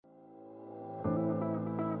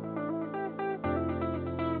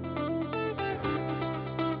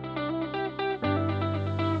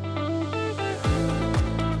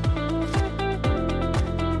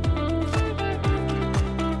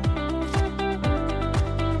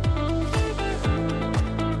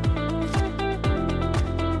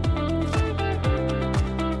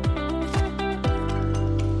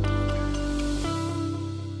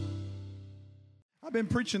been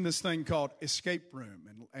preaching this thing called Escape Room,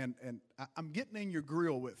 and I'm getting in your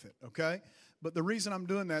grill with it, okay? But the reason I'm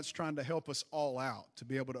doing that is trying to help us all out to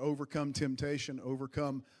be able to overcome temptation,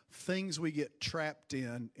 overcome things we get trapped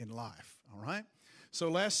in life, all right? So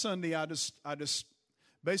last Sunday, I just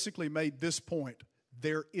basically made this point.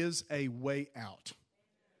 There is a way out.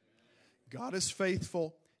 God is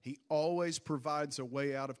faithful. He always provides a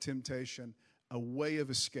way out of temptation, a way of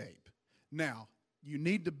escape. Now, you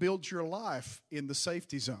need to build your life in the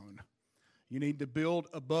safety zone. You need to build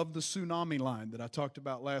above the tsunami line that I talked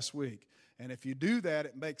about last week. And if you do that,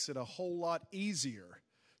 it makes it a whole lot easier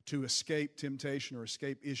to escape temptation or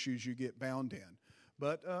escape issues you get bound in.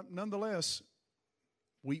 But nonetheless,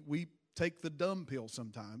 we take the dumb pill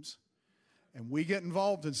sometimes, and we get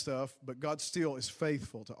involved in stuff, but God still is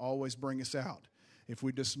faithful to always bring us out if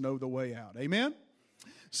we just know the way out. Amen?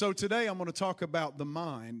 So today I'm going to talk about the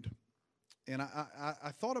mind. And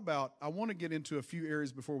I thought about, I want to get into a few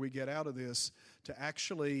areas before we get out of this to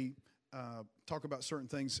actually talk about certain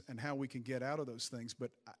things and how we can get out of those things. But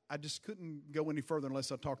I just couldn't go any further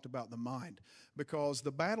unless I talked about the mind, because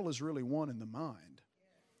the battle is really won in the mind.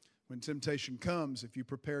 When temptation comes, if you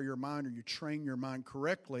prepare your mind or you train your mind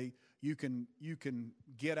correctly, you can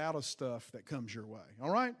get out of stuff that comes your way. All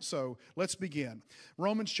right? So let's begin.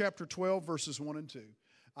 Romans chapter 12, verses 1 and 2.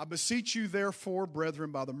 I beseech you, therefore,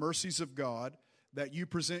 brethren, by the mercies of God, that you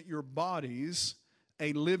present your bodies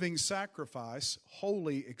a living sacrifice,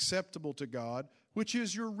 holy, acceptable to God, which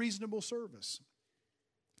is your reasonable service.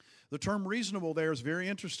 The term reasonable there is very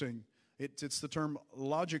interesting. It's the term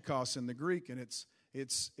logikos in the Greek, and it's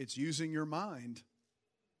using your mind.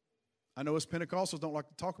 I know as Pentecostals don't like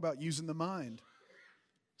to talk about using the mind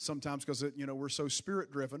sometimes because we're so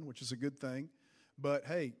spirit-driven, which is a good thing. But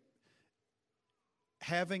hey,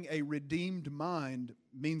 having a redeemed mind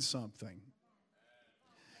means something.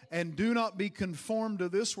 And do not be conformed to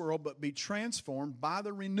this world, but be transformed by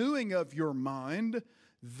the renewing of your mind,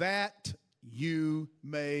 that you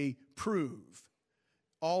may prove.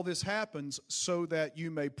 All this happens so that you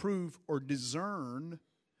may prove or discern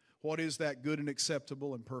what is that good and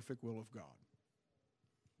acceptable and perfect will of God.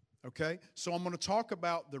 Okay? So I'm going to talk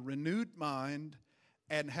about the renewed mind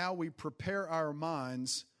and how we prepare our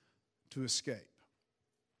minds to escape.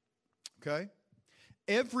 Okay?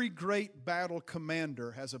 Every great battle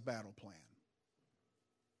commander has a battle plan.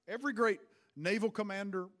 Every great naval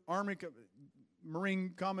commander, Army,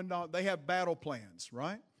 Marine commandant, they have battle plans,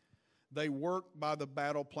 right? They work by the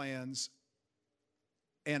battle plans,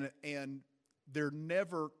 and they're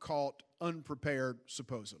never caught unprepared,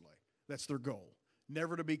 supposedly. That's their goal.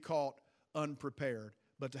 Never to be caught unprepared,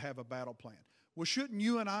 but to have a battle plan. Well, shouldn't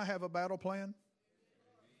you and I have a battle plan?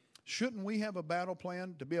 Shouldn't we have a battle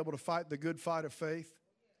plan to be able to fight the good fight of faith?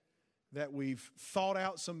 That we've thought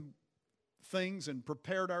out some things and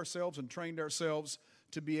prepared ourselves and trained ourselves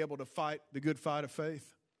to be able to fight the good fight of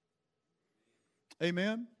faith?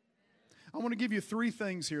 Amen? I want to give you 3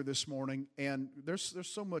 things here this morning, and there's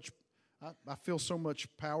so much, I feel so much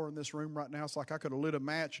power in this room right now. It's like I could have lit a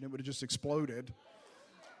match and it would have just exploded.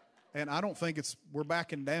 And I don't think we're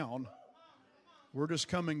backing down. We're just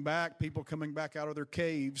coming back, people coming back out of their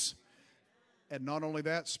caves. And not only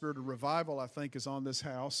that, spirit of revival, I think, is on this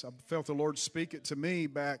house. I felt the Lord speak it to me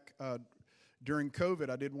back during COVID.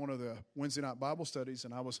 I did one of the Wednesday night Bible studies,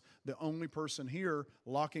 and I was the only person here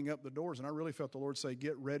locking up the doors. And I really felt the Lord say,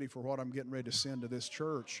 get ready for what I'm getting ready to send to this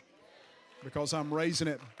church, because I'm raising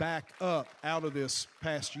it back up out of this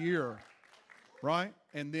past year, right?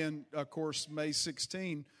 And then, of course, May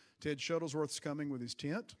 16, Ted Shuttlesworth's coming with his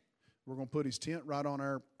tent. We're going to put his tent right on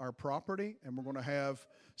our property, and we're going to have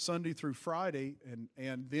Sunday through Friday,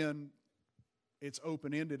 and then it's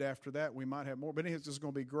open-ended after that. We might have more, but it's just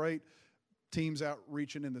going to be great. Teams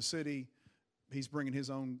outreaching in the city. He's bringing his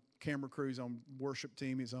own camera crew, his own worship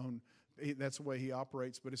team, that's the way he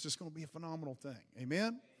operates, but it's just going to be a phenomenal thing.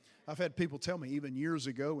 Amen? I've had people tell me even years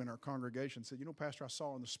ago in our congregation, said, Pastor, I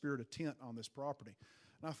saw in the spirit a tent on this property.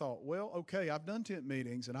 And I thought, well, okay, I've done tent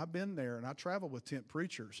meetings, and I've been there, and I travel with tent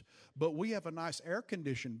preachers, but we have a nice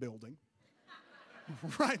air-conditioned building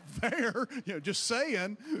right there, just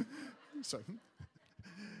saying. So,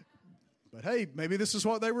 but hey, maybe this is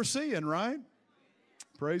what they were seeing, right?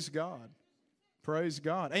 Praise God. Praise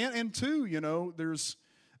God. And two,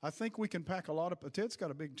 I think we can pack a lot of, Ted's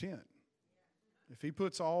got a big tent. If he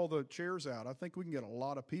puts all the chairs out, I think we can get a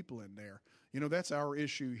lot of people in there. That's our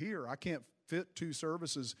issue here. I can't fit 2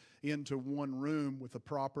 services into one room with the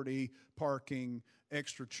property, parking,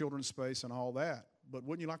 extra children's space, and all that. But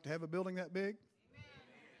wouldn't you like to have a building that big?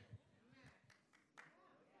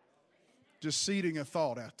 Just seeding a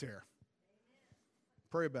thought out there.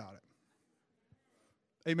 Pray about it.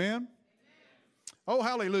 Amen? Oh,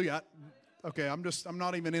 hallelujah. Okay, I'm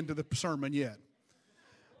not even into the sermon yet.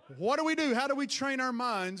 What do we do? How do we train our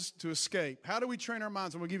minds to escape? How do we train our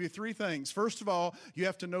minds? I'm going to give you three things. First of all, you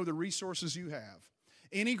have to know the resources you have.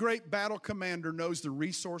 Any great battle commander knows the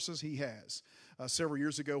resources he has. Several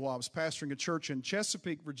years ago, while I was pastoring a church in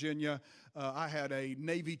Chesapeake, Virginia, I had a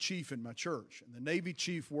Navy chief in my church. And the Navy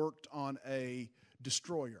chief worked on a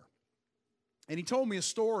destroyer. And he told me a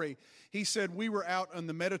story. He said we were out on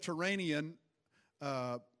the Mediterranean,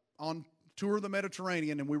 on tour of the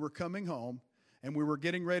Mediterranean, and we were coming home. And we were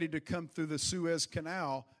getting ready to come through the Suez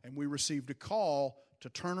Canal, and we received a call to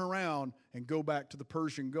turn around and go back to the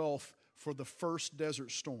Persian Gulf for the first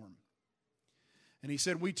desert storm. And he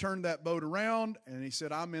said, we turned that boat around, and he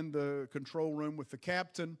said, I'm in the control room with the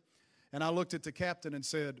captain. And I looked at the captain and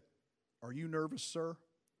said, are you nervous, sir?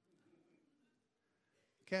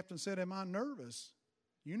 The captain said, am I nervous?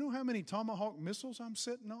 You know how many Tomahawk missiles I'm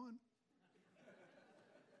sitting on?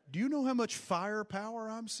 Do you know how much firepower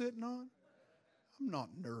I'm sitting on? I'm not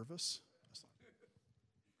nervous.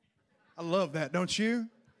 I love that, don't you?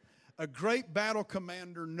 A great battle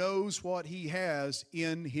commander knows what he has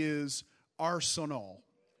in his arsenal.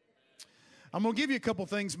 I'm going to give you a couple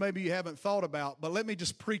things maybe you haven't thought about, but let me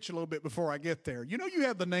just preach a little bit before I get there. You know you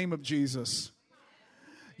have the name of Jesus.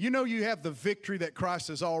 You know you have the victory that Christ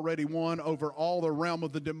has already won over all the realm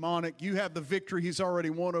of the demonic. You have the victory He's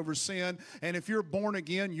already won over sin. And if you're born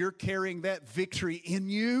again, you're carrying that victory in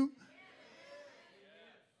you.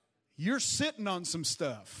 You're sitting on some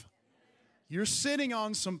stuff. You're sitting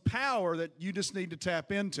on some power that you just need to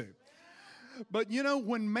tap into. But you know,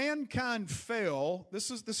 when mankind fell, this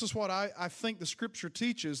is what I think the Scripture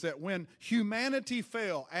teaches, that when humanity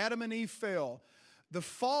fell, Adam and Eve fell, the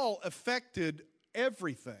fall affected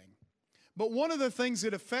everything. But one of the things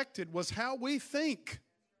it affected was how we think.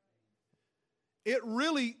 It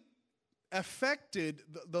really affected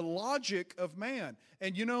the logic of man.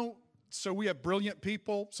 And you know, so we have brilliant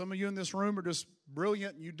people. Some of you in this room are just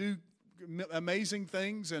brilliant. You do amazing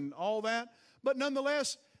things and all that. But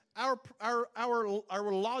nonetheless, our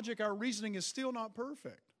logic, our reasoning is still not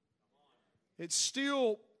perfect. It's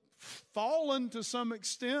still fallen to some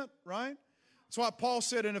extent, right? That's why Paul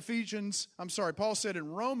said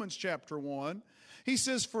in Romans chapter 1, he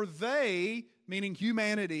says, for they, meaning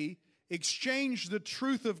humanity, exchanged the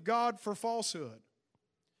truth of God for falsehood.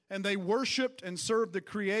 And they worshiped and served the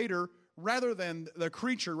creator rather than the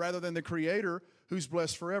creature, rather than the Creator, who's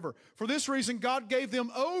blessed forever. For this reason, God gave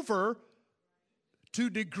them over to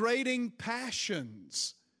degrading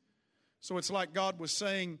passions. So it's like God was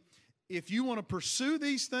saying, if you want to pursue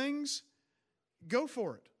these things, go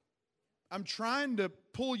for it. I'm trying to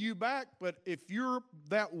pull you back, but if you're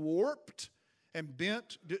that warped and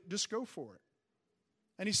bent, just go for it.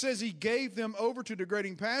 And he says he gave them over to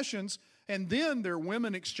degrading passions, and then their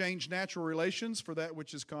women exchanged natural relations for that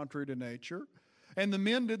which is contrary to nature. And the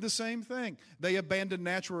men did the same thing. They abandoned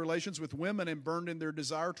natural relations with women and burned in their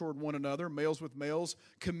desire toward one another, males with males,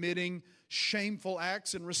 committing shameful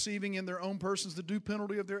acts and receiving in their own persons the due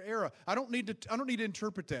penalty of their error. I don't need to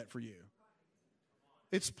interpret that for you.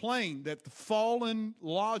 It's plain that the fallen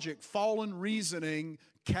logic, fallen reasoning,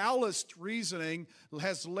 calloused reasoning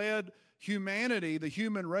has led humanity, the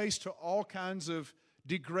human race, to all kinds of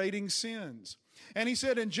degrading sins. And he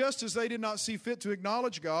said, and just as they did not see fit to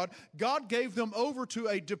acknowledge God, God gave them over to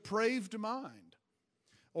a depraved mind.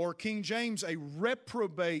 Or King James, a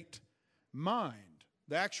reprobate mind.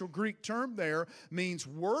 The actual Greek term there means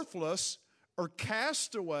worthless or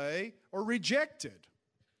cast away or rejected.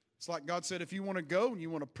 It's like God said, if you want to go and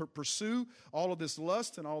you want to pursue all of this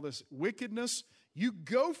lust and all this wickedness, you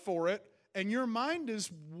go for it, and your mind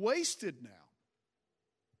is wasted now.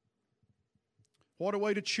 What a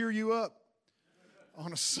way to cheer you up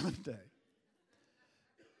on a Sunday.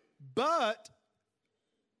 But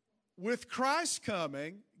with Christ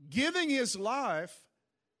coming, giving His life,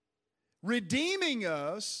 redeeming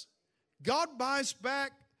us, God buys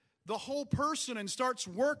back the whole person and starts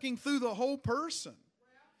working through the whole person.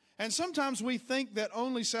 And sometimes we think that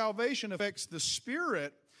only salvation affects the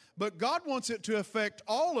spirit, but God wants it to affect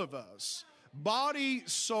all of us. Body,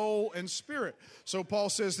 soul, and spirit. So Paul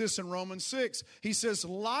says this in Romans 6. He says,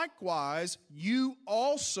 likewise, you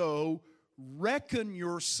also reckon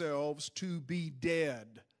yourselves to be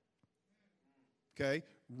dead. Okay?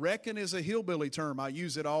 Reckon is a hillbilly term. I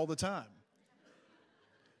use it all the time.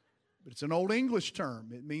 But it's an old English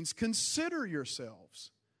term. It means consider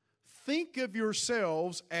yourselves. Think of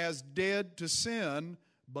yourselves as dead to sin,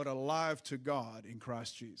 but alive to God in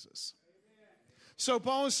Christ Jesus. So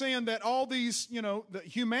Paul is saying that all these, that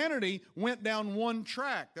humanity went down one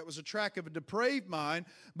track. That was a track of a depraved mind.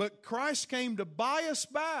 But Christ came to buy us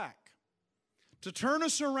back, to turn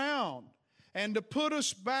us around, and to put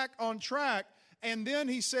us back on track. And then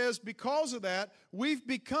he says, because of that, we've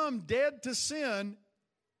become dead to sin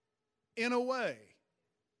in a way.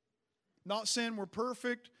 Not saying we're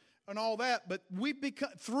perfect and all that, but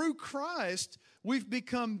through Christ, we've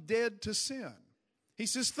become dead to sin. He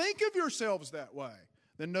says, think of yourselves that way.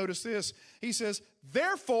 Then notice this. He says,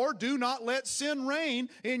 therefore, do not let sin reign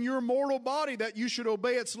in your mortal body, that you should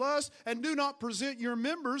obey its lust, and do not present your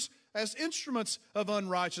members as instruments of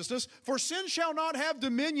unrighteousness. For sin shall not have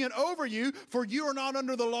dominion over you, for you are not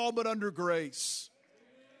under the law, but under grace.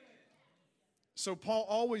 So Paul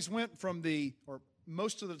always went from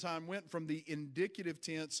most of the time went from the indicative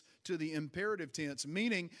tense to the imperative tense,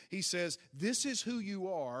 meaning he says, this is who you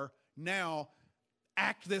are, now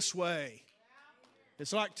act this way.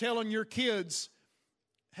 It's like telling your kids,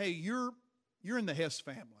 hey, you're in the Hess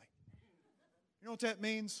family. You know what that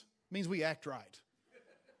means? It means we act right.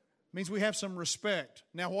 It means we have some respect.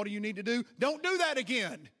 Now, what do you need to do? Don't do that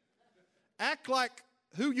again. Act like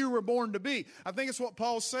who you were born to be. I think it's what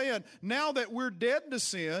Paul's saying. Now that we're dead to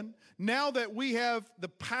sin, now that we have the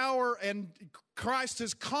power and Christ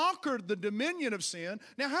has conquered the dominion of sin,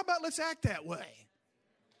 now how about let's act that way?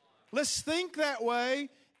 Let's think that way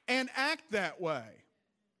and act that way.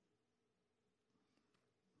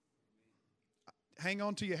 Hang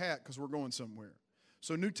on to your hat because we're going somewhere.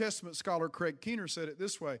 So New Testament scholar Craig Keener said it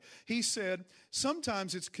this way. He said,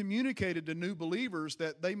 sometimes it's communicated to new believers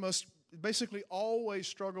that they must basically always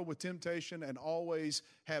struggle with temptation and always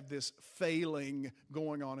have this failing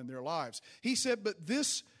going on in their lives. He said, but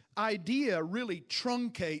this idea really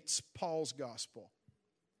truncates Paul's gospel.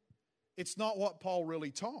 It's not what Paul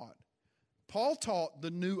really taught. Paul taught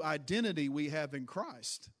the new identity we have in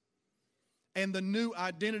Christ. And the new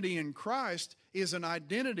identity in Christ is an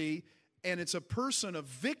identity, and it's a person of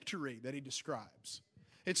victory that he describes.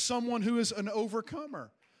 It's someone who is an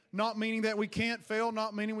overcomer. Not meaning that we can't fail,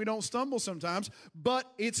 not meaning we don't stumble sometimes,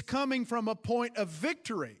 but it's coming from a point of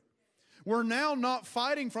victory. We're now not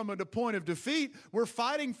fighting from a point of defeat. We're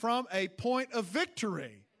fighting from a point of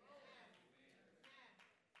victory.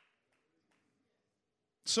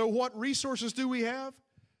 So what resources do we have?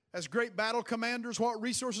 As great battle commanders, what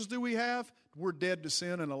resources do we have? We're dead to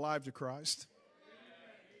sin and alive to Christ.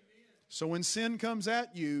 So when sin comes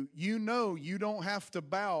at you, you know you don't have to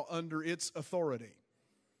bow under its authority.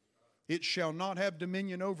 It shall not have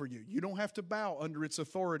dominion over you. You don't have to bow under its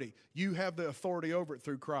authority. You have the authority over it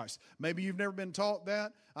through Christ. Maybe you've never been taught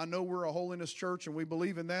that. I know we're a holiness church and we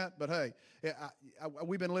believe in that, but hey,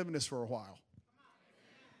 we've been living this for a while.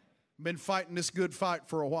 Been fighting this good fight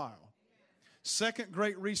for a while. Second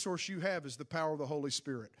great resource you have is the power of the Holy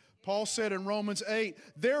Spirit. Paul said in Romans 8,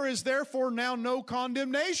 there is therefore now no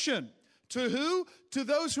condemnation. To who? To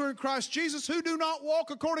those who are in Christ Jesus, who do not walk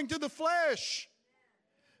according to the flesh,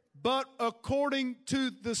 but according to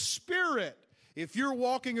the Spirit. If you're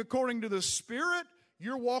walking according to the Spirit,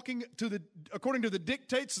 you're walking according to the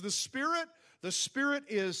dictates of the Spirit. The Spirit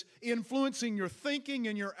is influencing your thinking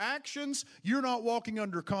and your actions. You're not walking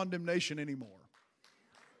under condemnation anymore.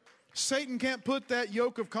 Satan can't put that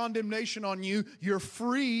yoke of condemnation on you. You're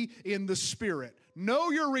free in the Spirit.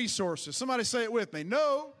 Know your resources. Somebody say it with me.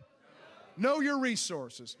 Know your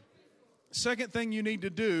resources. Second thing you need to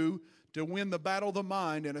do to win the battle of the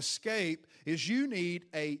mind and escape is you need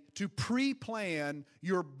to pre-plan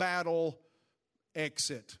your battle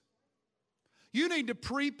exit. You need to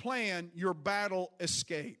pre-plan your battle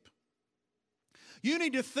escape. You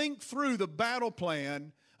need to think through the battle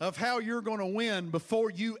plan of how you're going to win before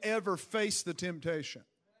you ever face the temptation.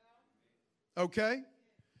 Okay?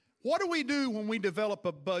 What do we do when we develop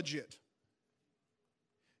a budget?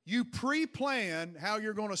 You pre-plan how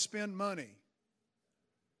you're going to spend money.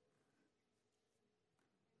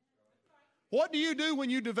 What do you do when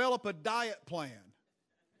you develop a diet plan?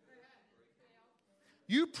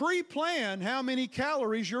 You pre-plan how many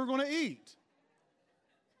calories you're going to eat.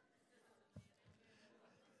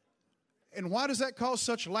 And why does that cause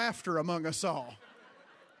such laughter among us all?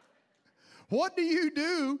 What do you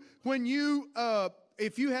do when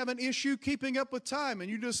if you have an issue keeping up with time and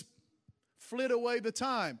you just flit away the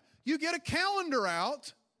time? You get a calendar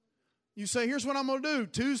out. You say, here's what I'm going to do.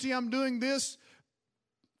 Tuesday I'm doing this.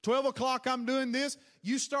 12 o'clock I'm doing this.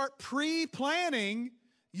 You start pre-planning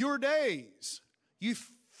your days. You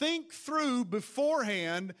think through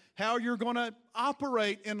beforehand how you're going to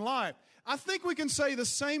operate in life. I think we can say the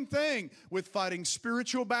same thing with fighting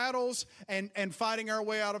spiritual battles and fighting our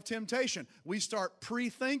way out of temptation. We start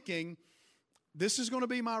pre-thinking this is going to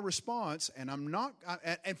be my response, and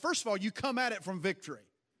and first of all, you come at it from victory.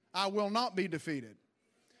 I will not be defeated.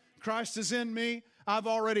 Christ is in me. I'm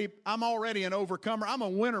already an overcomer. I'm a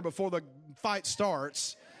winner before the fight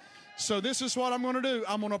starts. So this is what I'm going to do.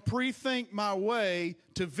 I'm going to pre-think my way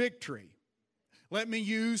to victory. Let me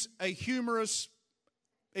use a humorous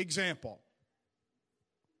example.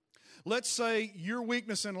 Let's say your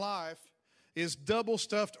weakness in life is double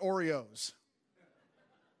stuffed Oreos.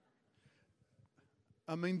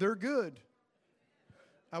 I mean, they're good.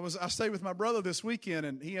 I stayed with my brother this weekend,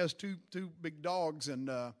 and he has two big dogs, and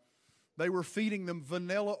they were feeding them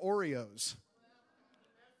vanilla Oreos.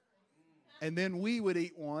 And then we would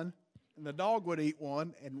eat one, and the dog would eat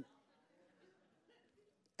one,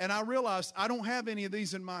 and I realized I don't have any of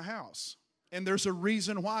these in my house. And there's a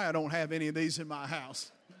reason why I don't have any of these in my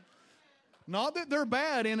house. Not that they're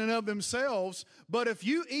bad in and of themselves, but if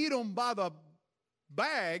you eat them by the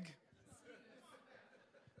bag,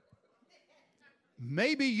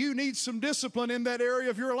 maybe you need some discipline in that area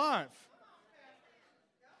of your life.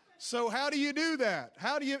 So how do you do that?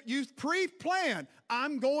 How do you pre-plan?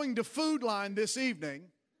 I'm going to Food Line this evening,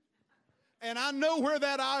 and I know where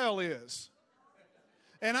that aisle is.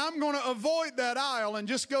 And I'm going to avoid that aisle and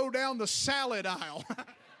just go down the salad aisle.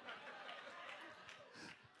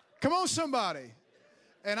 Come on, somebody.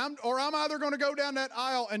 And I'm either going to go down that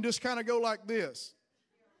aisle and just kind of go like this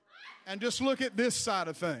and just look at this side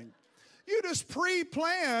of things. You just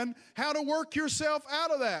pre-plan how to work yourself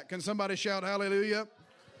out of that. Can somebody shout hallelujah?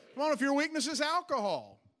 Come on, if your weakness is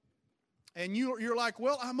alcohol, and you're like,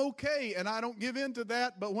 well, I'm okay, and I don't give in to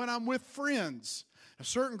that, but when I'm with friends, a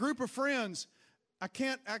certain group of friends, I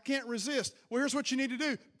can't resist. Well, here's what you need to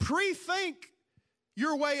do. Pre-think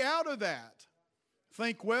your way out of that.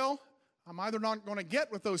 Think, well, I'm either not going to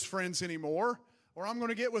get with those friends anymore, or I'm going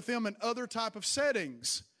to get with them in other type of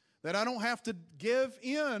settings that I don't have to give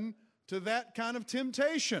in to that kind of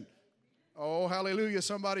temptation. Oh, hallelujah.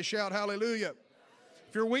 Somebody shout hallelujah.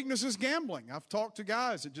 If your weakness is gambling, I've talked to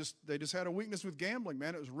guys that they just had a weakness with gambling,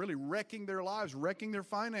 man. It was really wrecking their lives, wrecking their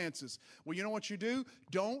finances. Well, you know what you do?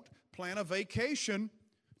 Don't plan a vacation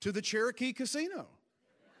to the Cherokee Casino.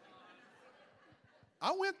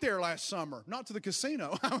 I went there last summer, not to the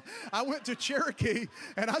casino. I went to Cherokee,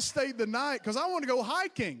 and I stayed the night because I wanted to go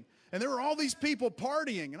hiking. And there were all these people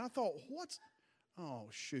partying, and I thought, oh,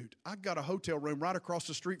 shoot, I got a hotel room right across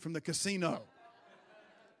the street from the casino.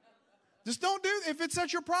 Just don't do it. If it's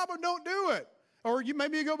such your problem, don't do it. Or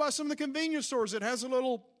maybe you go by some of the convenience stores that has a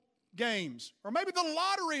little games. Or maybe the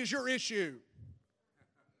lottery is your issue.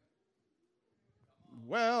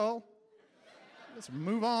 Well, let's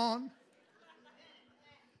move on.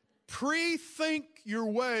 Pre-think your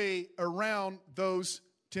way around those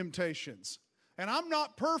temptations. And I'm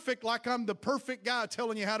not perfect like I'm the perfect guy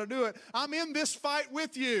telling you how to do it. I'm in this fight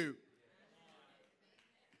with you.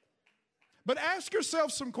 But ask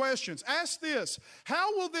yourself some questions. Ask this: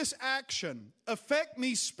 how will this action affect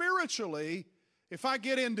me spiritually if I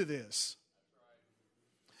get into this?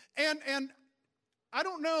 And I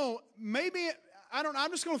don't know,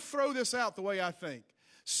 I'm just going to throw this out the way I think.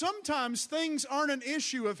 Sometimes things aren't an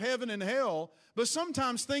issue of heaven and hell, but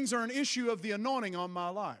sometimes things are an issue of the anointing on my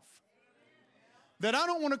life. That I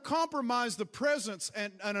don't want to compromise the presence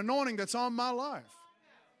and anointing that's on my life.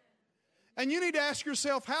 And you need to ask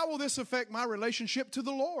yourself, how will this affect my relationship to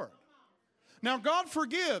the Lord? Now, God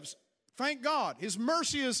forgives. Thank God. His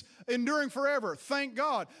mercy is enduring forever. Thank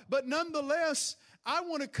God. But nonetheless, I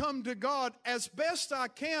want to come to God as best I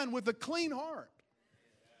can with a clean heart.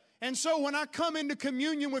 And so when I come into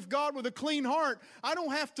communion with God with a clean heart, I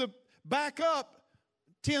don't have to back up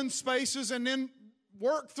 10 spaces and then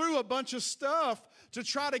work through a bunch of stuff to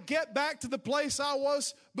try to get back to the place I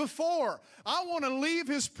was before. I want to leave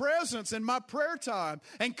His presence in my prayer time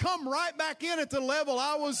and come right back in at the level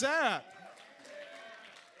I was at.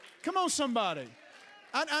 Come on, somebody.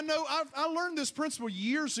 I know I learned this principle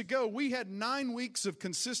years ago. We had 9 weeks of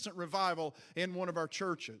consistent revival in one of our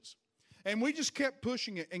churches. And we just kept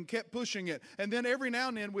pushing it and kept pushing it. And then every now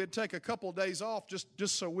and then we'd take a couple of days off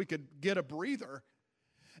just so we could get a breather.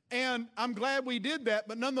 And I'm glad we did that,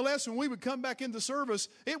 but nonetheless, when we would come back into service,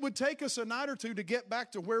 it would take us a night or two to get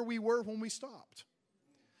back to where we were when we stopped.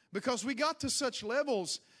 Because we got to such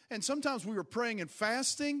levels, and sometimes we were praying and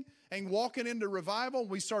fasting and walking into revival.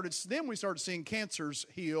 We started seeing cancers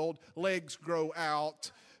healed, legs grow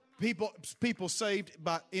out, people saved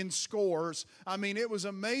in scores. I mean, it was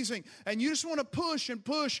amazing. And you just want to push and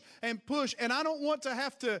push and push, and I don't want to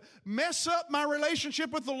have to mess up my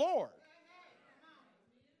relationship with the Lord.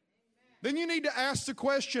 Then you need to ask the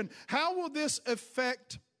question, how will this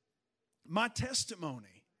affect my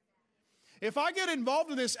testimony? If I get involved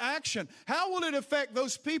in this action, how will it affect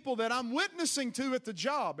those people that I'm witnessing to at the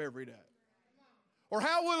job every day? Or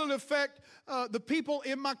how will it affect the people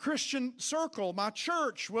in my Christian circle, my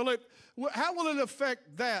church? How will it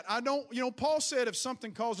affect that? Paul said if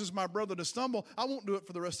something causes my brother to stumble, I won't do it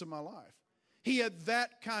for the rest of my life. He had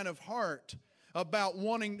that kind of heart about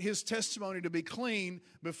wanting his testimony to be clean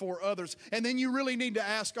before others. And then you really need to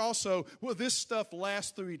ask also, will this stuff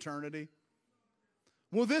last through eternity?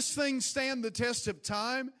 Will this thing stand the test of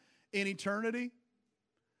time in eternity?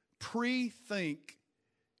 Pre-think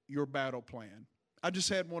your battle plan. I just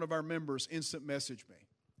had one of our members instant message me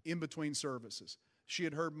in between services. She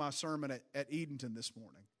had heard my sermon at Edenton this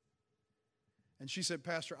morning. And she said,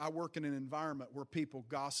 Pastor, I work in an environment where people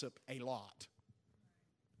gossip a lot.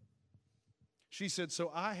 She said,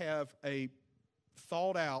 so I have a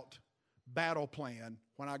thought out battle plan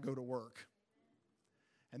when I go to work.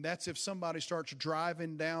 And that's if somebody starts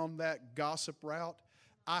driving down that gossip route,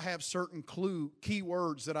 I have certain key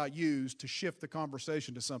words that I use to shift the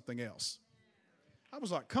conversation to something else. I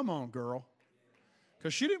was like, come on, girl.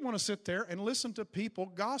 Because she didn't want to sit there and listen to people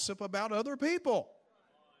gossip about other people.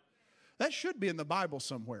 That should be in the Bible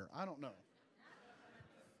somewhere. I don't know.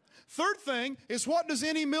 Third thing is, what does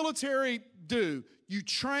any military do? You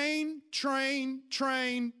train.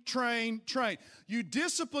 You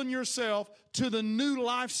discipline yourself to the new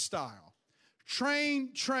lifestyle.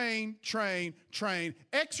 Train.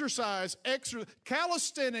 Exercise.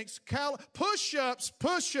 Calisthenics. Push-ups.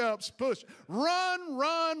 Run.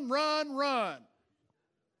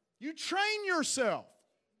 You train yourself.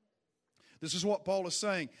 This is what Paul is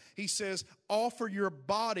saying. He says, offer your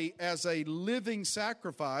body as a living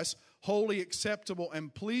sacrifice, holy, acceptable,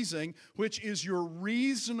 and pleasing, which is your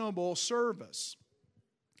reasonable service.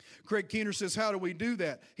 Craig Keener says, how do we do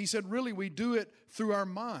that? He said, really, we do it through our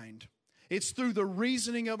mind. It's through the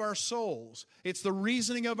reasoning of our souls. It's the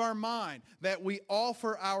reasoning of our mind that we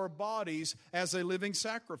offer our bodies as a living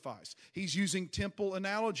sacrifice. He's using temple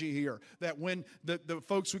analogy here, that when the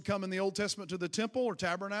folks would come in the Old Testament to the temple or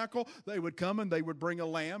tabernacle, they would come and they would bring a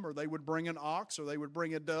lamb, or they would bring an ox, or they would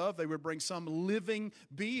bring a dove. They would bring some living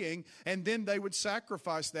being, and then they would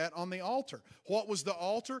sacrifice that on the altar. What was the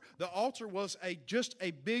altar? The altar was just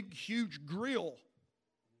a big, huge grill,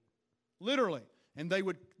 literally. And they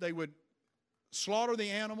would slaughter the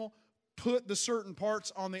animal, put the certain parts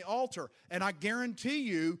on the altar. And I guarantee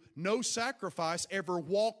you, no sacrifice ever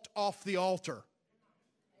walked off the altar.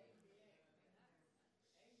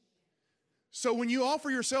 So when you offer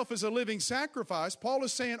yourself as a living sacrifice, Paul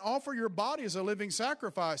is saying offer your body as a living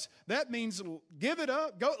sacrifice. That means give it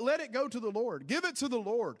up, let it go to the Lord. Give it to the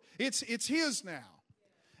Lord. It's His now.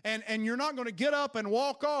 And you're not going to get up and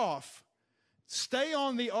walk off. Stay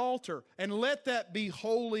on the altar and let that be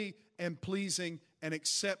holy and pleasing and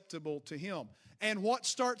acceptable to Him. And what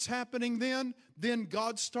starts happening then? Then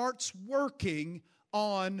God starts working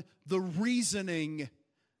on the reasoning.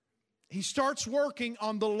 He starts working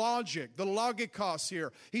on the logic, the logikos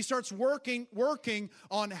here. He starts working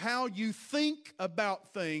on how you think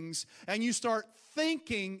about things, and you start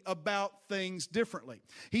thinking about things differently.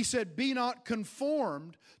 He said, be not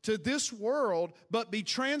conformed to this world, but be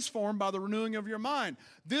transformed by the renewing of your mind.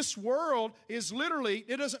 This world is literally,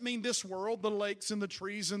 it doesn't mean this world, the lakes and the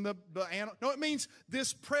trees and the animals. No, it means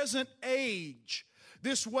this present age,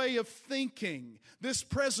 this way of thinking, this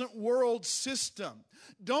present world system.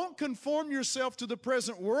 Don't conform yourself to the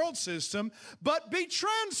present world system, but be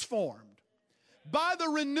transformed by the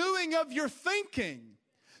renewing of your thinking.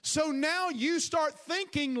 So now you start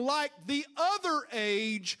thinking like the other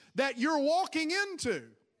age that you're walking into.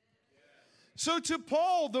 So to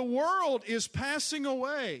Paul, the world is passing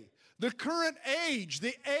away. The current age,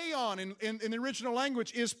 the aeon in the original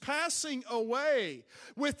language, is passing away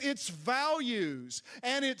with its values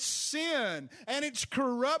and its sin and its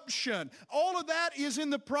corruption. All of that is in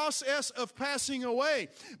the process of passing away.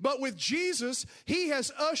 But with Jesus, He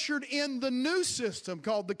has ushered in the new system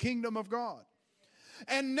called the kingdom of God.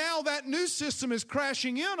 And now that new system is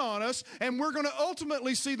crashing in on us, and we're going to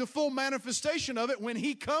ultimately see the full manifestation of it when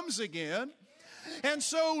He comes again. And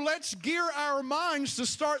so let's gear our minds to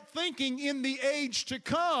start thinking in the age to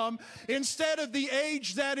come instead of the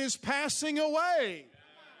age that is passing away.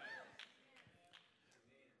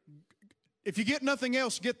 If you get nothing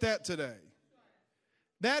else, get that today.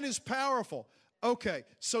 That is powerful. Okay,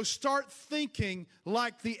 so start thinking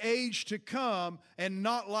like the age to come and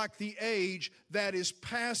not like the age that is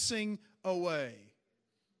passing away.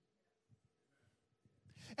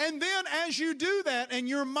 And then as you do that and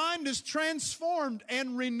your mind is transformed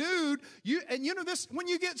and renewed, this when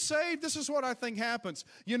you get saved, this is what I think happens.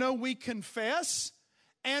 We confess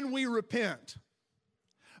and we repent.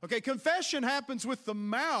 Okay, confession happens with the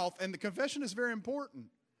mouth, and the confession is very important.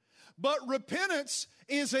 But repentance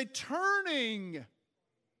is a turning.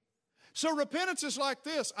 So repentance is like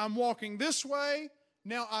this. I'm walking this way,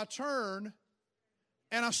 now I turn,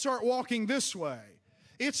 and I start walking this way.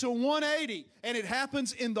 It's a 180, and it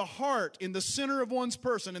happens in the heart, in the center of one's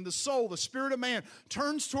person, in the soul. The spirit of man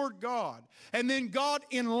turns toward God, and then God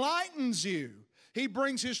enlightens you. He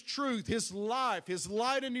brings His truth, His life, His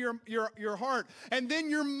light into your heart, and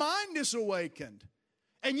then your mind is awakened,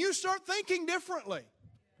 and you start thinking differently.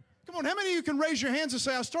 Come on, how many of you can raise your hands and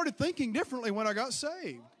say, I started thinking differently when I got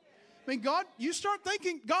saved? I mean, you start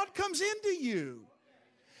thinking, God comes into you.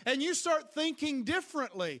 And you start thinking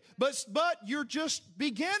differently. But you're just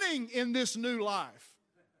beginning in this new life.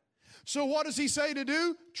 So what does He say to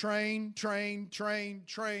do? Train.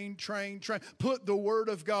 Put the Word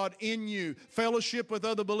of God in you. Fellowship with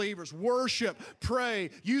other believers. Worship. Pray.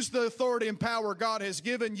 Use the authority and power God has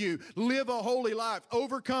given you. Live a holy life.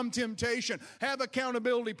 Overcome temptation. Have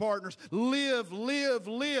accountability partners. Live.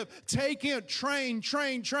 Take in. Train.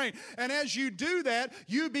 And as you do that,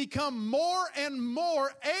 you become more and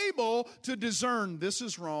more able to discern this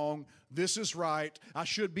is wrong. This is right. I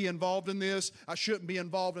should be involved in this. I shouldn't be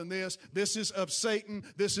involved in this. This is of Satan.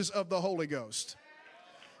 This is of the Holy Ghost.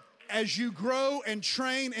 As you grow and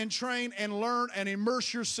train and learn and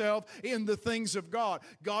immerse yourself in the things of God,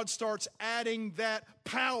 God starts adding that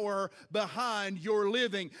power behind your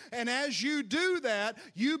living. And as you do that,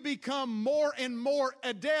 you become more and more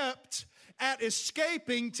adept at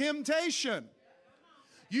escaping temptation.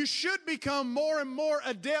 You should become more and more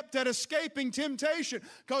adept at escaping temptation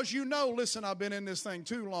because listen, I've been in this thing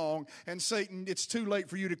too long, and Satan, it's too late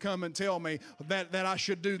for you to come and tell me that I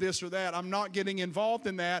should do this or that. I'm not getting involved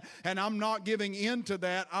in that, and I'm not giving in to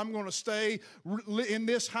that. I'm going to stay in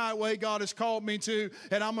this highway God has called me to,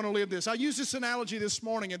 and I'm going to live this. I used this analogy this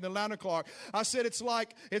morning at the 9 o'clock. I said it's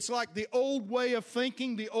like the old way of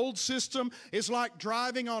thinking, the old system is like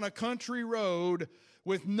driving on a country road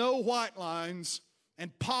with no white lines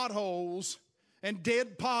and potholes, and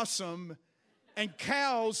dead possum, and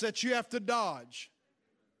cows that you have to dodge.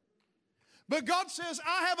 But God says,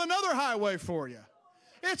 I have another highway for you.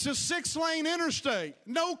 It's a 6-lane interstate.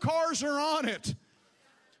 No cars are on it.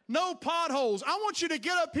 No potholes. I want you to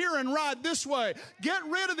get up here and ride this way. Get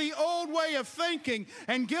rid of the old way of thinking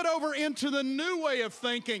and get over into the new way of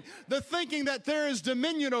thinking. The thinking that there is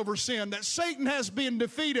dominion over sin, that Satan has been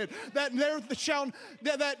defeated,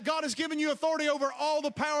 that God has given you authority over all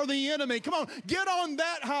the power of the enemy. Come on, get on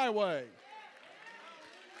that highway.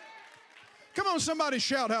 Come on, somebody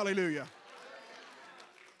shout hallelujah.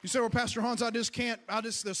 You say, well, Pastor Hans,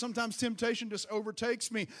 there's sometimes temptation just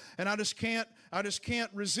overtakes me, and I just can't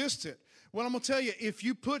resist it. Well, I'm going to tell you, if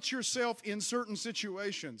you put yourself in certain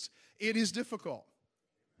situations, it is difficult.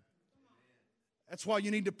 That's why you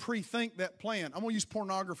need to pre-think that plan. I'm going to use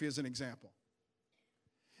pornography as an example.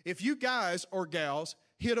 If you guys or gals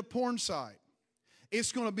hit a porn site,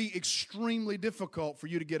 it's going to be extremely difficult for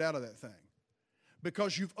you to get out of that thing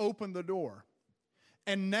because you've opened the door.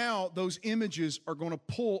 And now those images are going to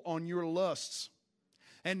pull on your lusts.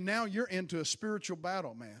 And now you're into a spiritual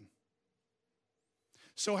battle, man.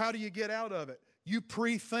 So how do you get out of it? You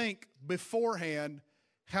pre-think beforehand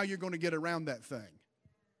how you're going to get around that thing.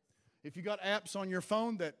 If you got apps on your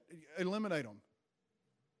phone, eliminate them.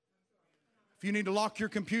 If you need to lock your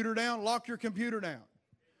computer down, lock your computer down.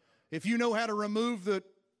 If you know how to remove the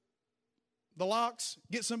locks,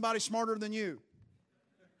 get somebody smarter than you.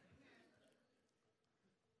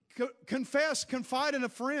 Confess, confide in a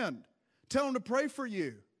friend. Tell them to pray for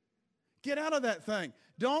you. Get out of that thing.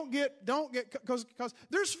 Don't get, because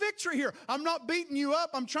there's victory here. I'm not beating you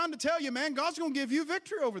up. I'm trying to tell you, man, God's going to give you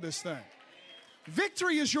victory over this thing.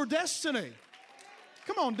 Victory is your destiny.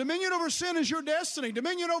 Come on, dominion over sin is your destiny.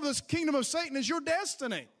 Dominion over this kingdom of Satan is your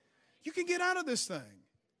destiny. You can get out of this thing.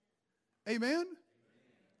 Amen?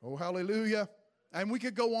 Oh, hallelujah. And we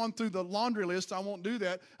could go on through the laundry list. I won't do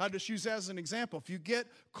that. I just use that as an example. If you get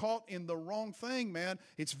caught in the wrong thing, man,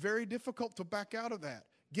 it's very difficult to back out of that.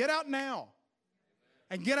 Get out now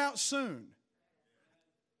and get out soon.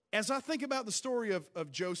 As I think about the story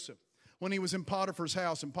of Joseph, when he was in Potiphar's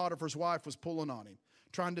house and Potiphar's wife was pulling on him,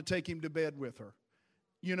 trying to take him to bed with her.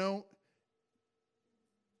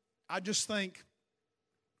 I just think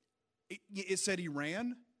it said he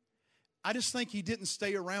ran. I just think he didn't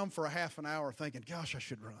stay around for a half an hour thinking, gosh, I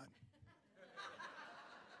should run.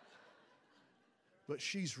 But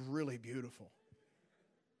she's really beautiful.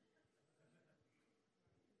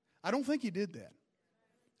 I don't think he did that.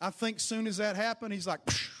 I think soon as that happened, he's like,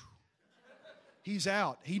 phew. He's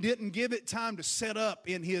out. He didn't give it time to set up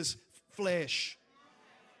in his flesh.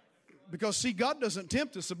 Because, see, God doesn't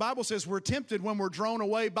tempt us. The Bible says we're tempted when we're drawn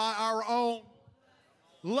away by our own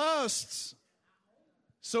lusts.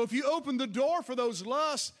 So if you open the door for those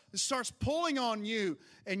lusts, it starts pulling on you,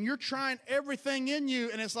 and you're trying everything in you,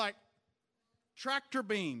 and it's like tractor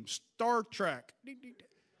beam, Star Trek.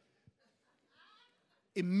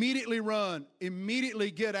 Immediately run.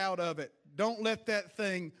 Immediately get out of it. Don't let that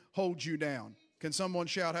thing hold you down. Can someone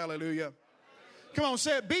shout hallelujah? Come on,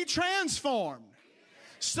 say it. Be transformed.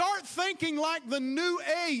 Start thinking like the new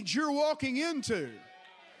age you're walking into.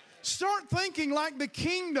 Start thinking like the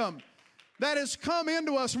kingdom that has come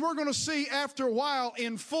into us, and we're going to see after a while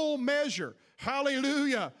in full measure.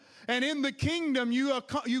 Hallelujah. And in the kingdom,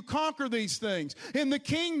 you conquer these things. In the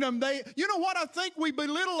kingdom, you know what? I think we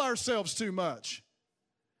belittle ourselves too much.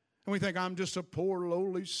 And we think, I'm just a poor,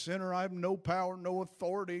 lowly sinner. I have no power, no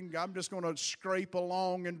authority. I'm just going to scrape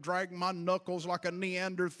along and drag my knuckles like a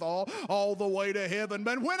Neanderthal all the way to heaven.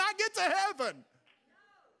 But when I get to heaven,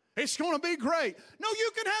 it's going to be great. No,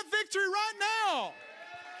 you can have victory right now.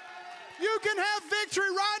 You can have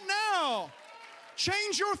victory right now.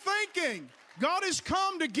 Change your thinking. God has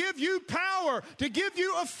come to give you power, to give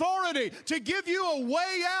you authority, to give you a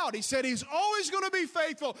way out. He said He's always going to be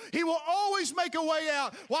faithful. He will always make a way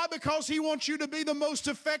out. Why? Because He wants you to be the most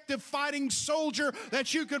effective fighting soldier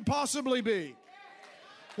that you could possibly be.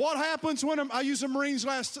 What happens when I used the Marines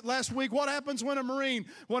last week. What happens when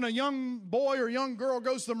a young boy or young girl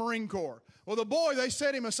goes to the Marine Corps? Well, the boy, they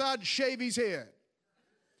set him aside to shave his head,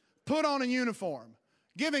 put on a uniform,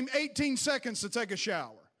 give him 18 seconds to take a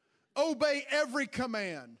shower. Obey every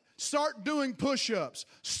command. Start doing push-ups.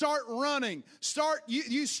 Start running.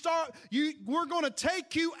 We're going to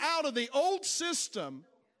take you out of the old system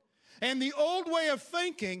and the old way of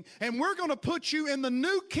thinking, and we're going to put you in the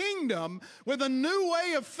new kingdom with a new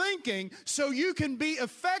way of thinking so you can be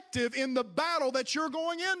effective in the battle that you're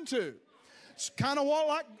going into. It's kind of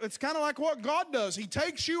like what God does. He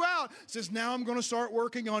takes you out, says, now I'm going to start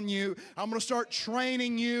working on you. I'm going to start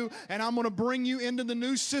training you, and I'm going to bring you into the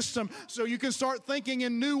new system so you can start thinking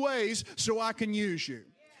in new ways so I can use you.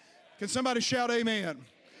 Can somebody shout amen?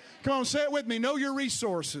 Come on, say it with me. Know your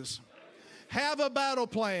resources. Have a battle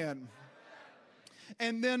plan.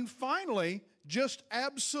 And then finally, just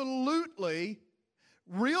absolutely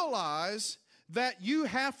realize that you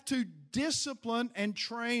have to discipline and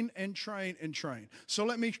train and train and train. So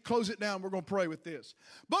let me close it down. We're going to pray with this.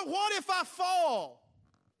 But what if I fall?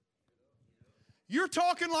 You're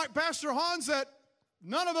talking like Pastor Hans that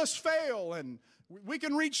none of us fail and we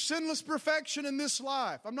can reach sinless perfection in this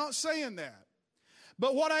life. I'm not saying that.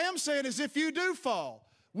 But what I am saying is if you do fall,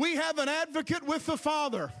 we have an advocate with the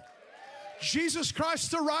Father, Jesus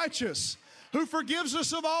Christ the righteous, who forgives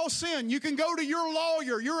us of all sin. You can go to your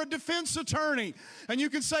lawyer, you're a defense attorney, and you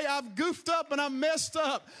can say, I've goofed up and I'm messed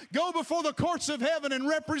up. Go before the courts of heaven and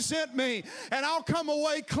represent me, and I'll come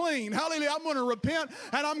away clean. Hallelujah, I'm going to repent,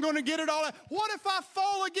 and I'm going to get it all out. What if I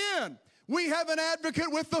fall again? We have an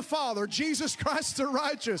advocate with the Father, Jesus Christ the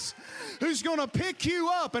righteous, who's going to pick you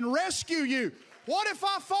up and rescue you. What if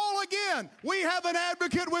I fall again? We have an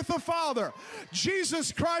advocate with the Father,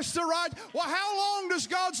 Jesus Christ the righteous. Well, how long does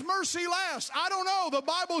God's mercy last? I don't know. The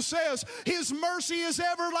Bible says His mercy is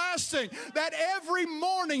everlasting, that every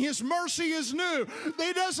morning His mercy is new.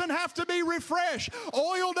 It doesn't have to be refreshed.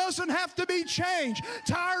 Oil doesn't have to be changed.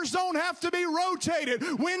 Tires don't have to be rotated.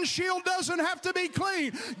 Windshield doesn't have to be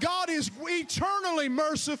cleaned. God is eternally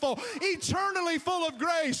merciful, eternally full of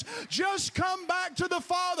grace. Just come back to the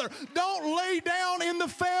Father. Don't lay down in the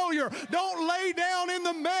failure. Don't lay down in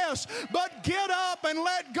the mess, but get up and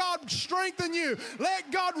let God strengthen you. Let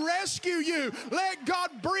God rescue you. Let God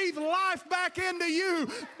breathe life back into you.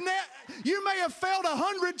 You may have failed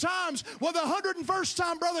 100 times. Well, the 101st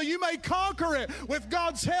time, brother, you may conquer it with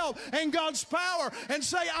God's help and God's power and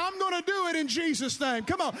say, I'm going to do it in Jesus' name.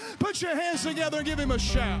 Come on, put your hands together and give Him a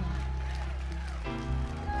shout.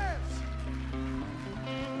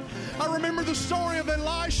 I remember the story of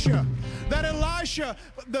Elisha. That Elisha,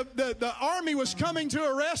 the army was coming to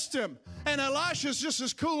arrest him. And Elisha's just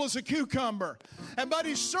as cool as a cucumber. But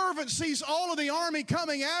his servant sees all of the army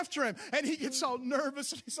coming after him. And he gets all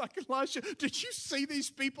nervous. And he's like, Elisha, did you see these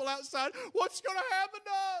people outside? What's going to happen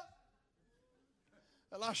to us?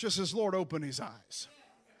 Elisha says, Lord, open his eyes.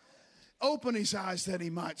 Open his eyes that he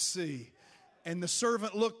might see. And the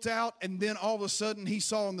servant looked out, and then all of a sudden he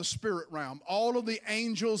saw in the spirit realm all of the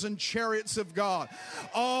angels and chariots of God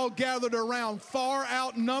all gathered around, far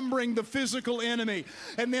outnumbering the physical enemy.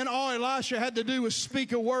 And then all Elisha had to do was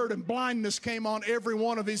speak a word, and blindness came on every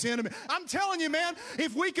one of his enemies. I'm telling you, man,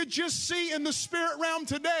 if we could just see in the spirit realm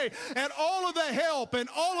today at all of the help and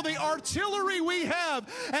all of the artillery we have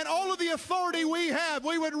and all of the authority we have,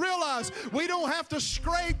 we would realize we don't have to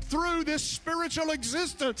scrape through this spiritual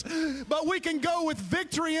existence, but we can go with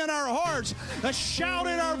victory in our hearts, a shout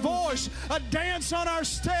in our voice, a dance on our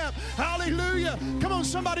step. Hallelujah. Come on,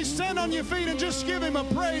 somebody stand on your feet and just give him a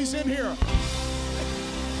praise in here.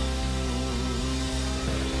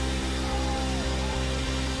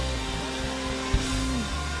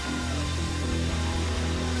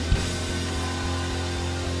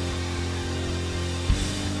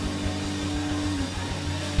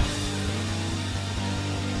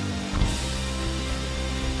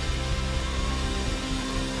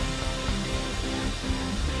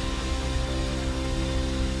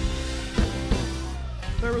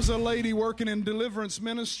 There was a lady working in deliverance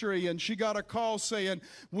ministry, and she got a call saying,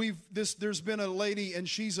 there's been a lady, and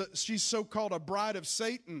she's so-called a bride of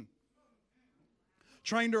Satan.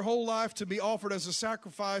 Trained her whole life to be offered as a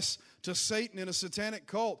sacrifice to Satan in a satanic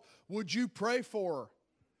cult. Would you pray for her?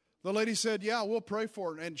 The lady said, yeah, we'll pray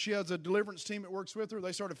for her. And she has a deliverance team that works with her.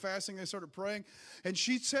 They started fasting. They started praying. And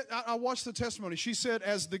she said, I watched the testimony. She said,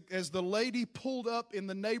 as the lady pulled up in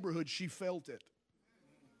the neighborhood, she felt it.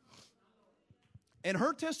 And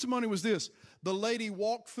her testimony was this: the lady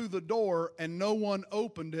walked through the door and no one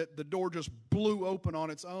opened it. The door just blew open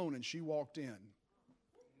on its own and she walked in.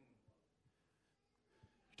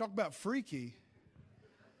 Talk about freaky.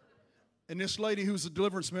 And this lady who's a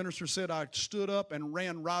deliverance minister said, I stood up and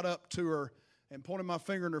ran right up to her and pointed my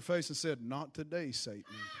finger in her face and said, not today, Satan.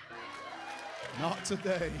 Not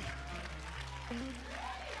today.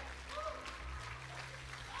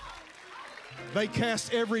 They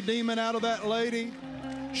cast every demon out of that lady.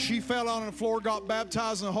 She fell on the floor, got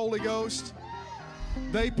baptized in the Holy Ghost.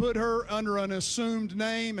 They put her under an assumed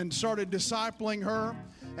name and started discipling her.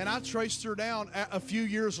 And I traced her down a few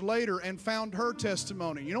years later and found her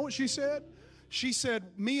testimony. You know what she said? She said,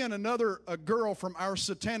 me and a girl from our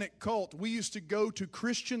satanic cult, we used to go to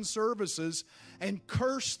Christian services and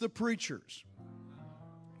curse the preachers.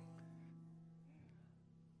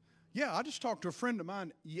 Yeah, I just talked to a friend of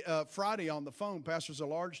mine Friday on the phone, pastors a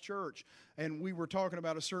large church, and we were talking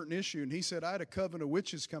about a certain issue, and he said, I had a coven of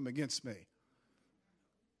witches come against me.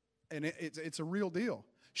 And it's a real deal.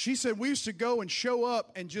 She said, we used to go and show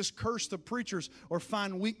up and just curse the preachers or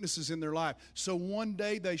find weaknesses in their life. So one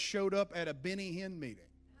day they showed up at a Benny Hinn meeting.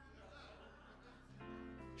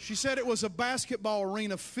 She said it was a basketball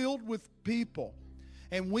arena filled with people,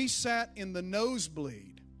 and we sat in the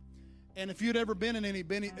nosebleed. And if you'd ever been in any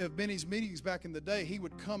of Benny's meetings back in the day, he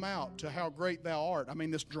would come out to How Great Thou Art. I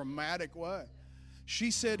mean, this dramatic way.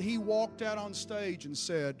 She said he walked out on stage and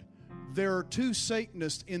said, there are two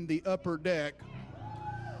Satanists in the upper deck,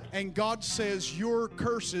 and God says your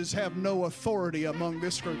curses have no authority among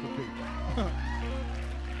this group of people.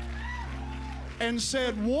 And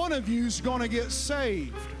said, one of you's going to get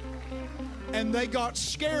saved. And they got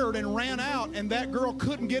scared and ran out, and that girl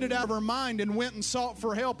couldn't get it out of her mind and went and sought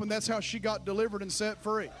for help, and that's how she got delivered and set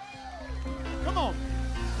free. Come on.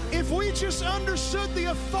 If we just understood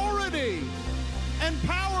the authority and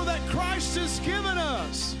power that Christ has given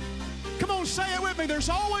us. Come on, say it with me. There's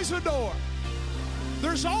always a door.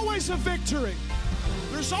 There's always a victory.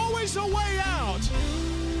 There's always a way out.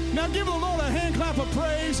 Now give the Lord a hand clap of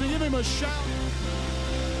praise and give him a shout.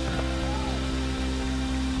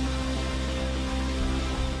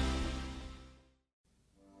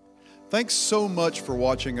 Thanks so much for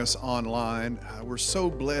watching us online. We're so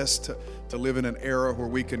blessed to live in an era where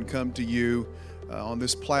we can come to you on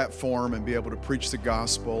this platform and be able to preach the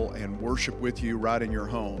gospel and worship with you right in your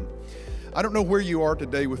home. I don't know where you are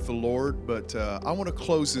today with the Lord, but I want to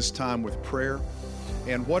close this time with prayer.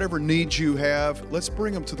 And whatever needs you have, let's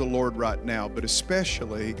bring them to the Lord right now, but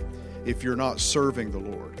especially if you're not serving the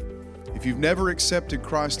Lord. If you've never accepted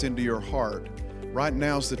Christ into your heart, right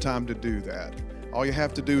now's the time to do that. All you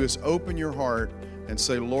have to do is open your heart and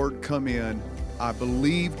say, Lord, come in. I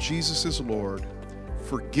believe Jesus is Lord.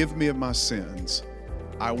 Forgive me of my sins.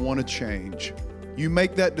 I want to change. You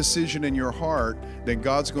make that decision in your heart, then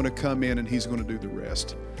God's going to come in and He's going to do the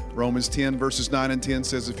rest. Romans 10 verses 9 and 10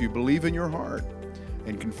 says, if you believe in your heart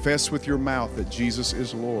and confess with your mouth that Jesus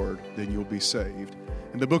is Lord, then you'll be saved.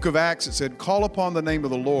 In the book of Acts, it said, call upon the name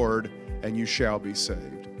of the Lord and you shall be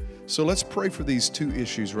saved. So let's pray for these two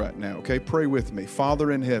issues right now, okay? Pray with me.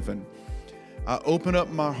 Father in heaven, I open up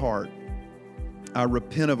my heart I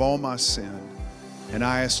repent of all my sin, and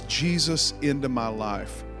I ask Jesus into my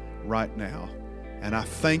life right now. And I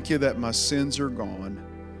thank you that my sins are gone,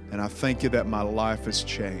 and I thank you that my life has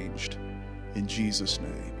changed. In Jesus'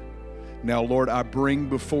 name. Now, Lord, I bring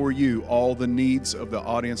before you all the needs of the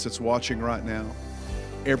audience that's watching right now.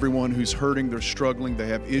 Everyone who's hurting, they're struggling, they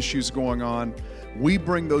have issues going on. We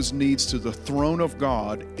bring those needs to the throne of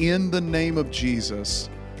God in the name of Jesus,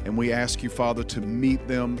 and we ask you, Father, to meet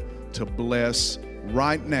them, to bless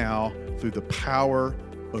right now through the power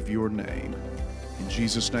of your name. In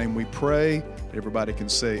Jesus' name we pray. Everybody can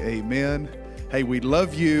say amen. Hey, we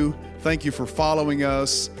love you. Thank you for following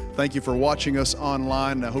us. Thank you for watching us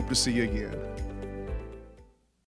online, and I hope to see you again.